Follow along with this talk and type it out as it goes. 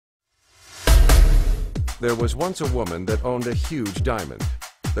There was once a woman that owned a huge diamond.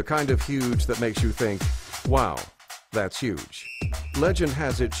 The kind of huge that makes you think, wow, that's huge. Legend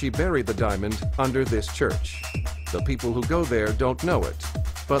has it she buried the diamond under this church. The people who go there don't know it,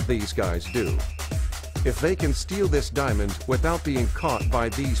 but these guys do. If they can steal this diamond without being caught by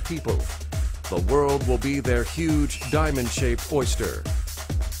these people, the world will be their huge diamond-shaped oyster.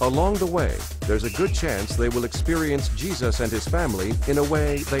 Along the way, there's a good chance they will experience Jesus and his family in a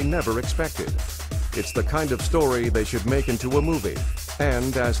way they never expected. It's the kind of story they should make into a movie,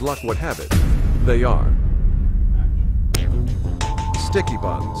 and as luck would have it, they are. Sticky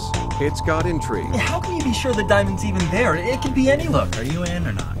Buns. It's got intrigue. How can you be sure the diamond's even there? It could be any look. Are you in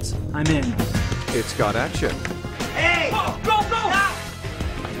or not? I'm in. It's got action. Hey! Go, go, go!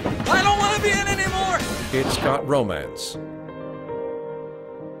 I don't want to be in anymore! It's got romance.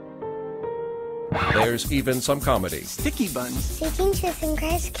 There's even some comedy. Sticky Buns. Seeking truth in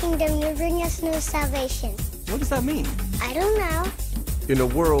Christ's kingdom will bring us new salvation. What does that mean? I don't know. In a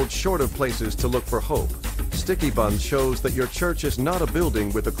world short of places to look for hope, Sticky Buns shows that your church is not a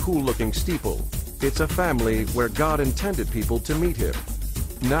building with a cool-looking steeple. It's a family where God intended people to meet him.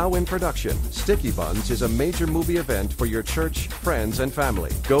 Now in production, Sticky Buns is a major movie event for your church, friends, and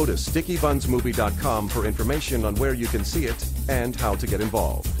family. Go to StickyBunsMovie.com for information on where you can see it and how to get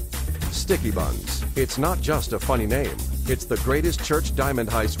involved. Sticky Buns. It's not just a funny name. It's the greatest church diamond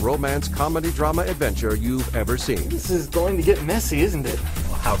heist romance comedy drama adventure you've ever seen. This is going to get messy, isn't it?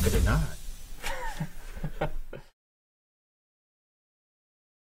 Well, how could it not?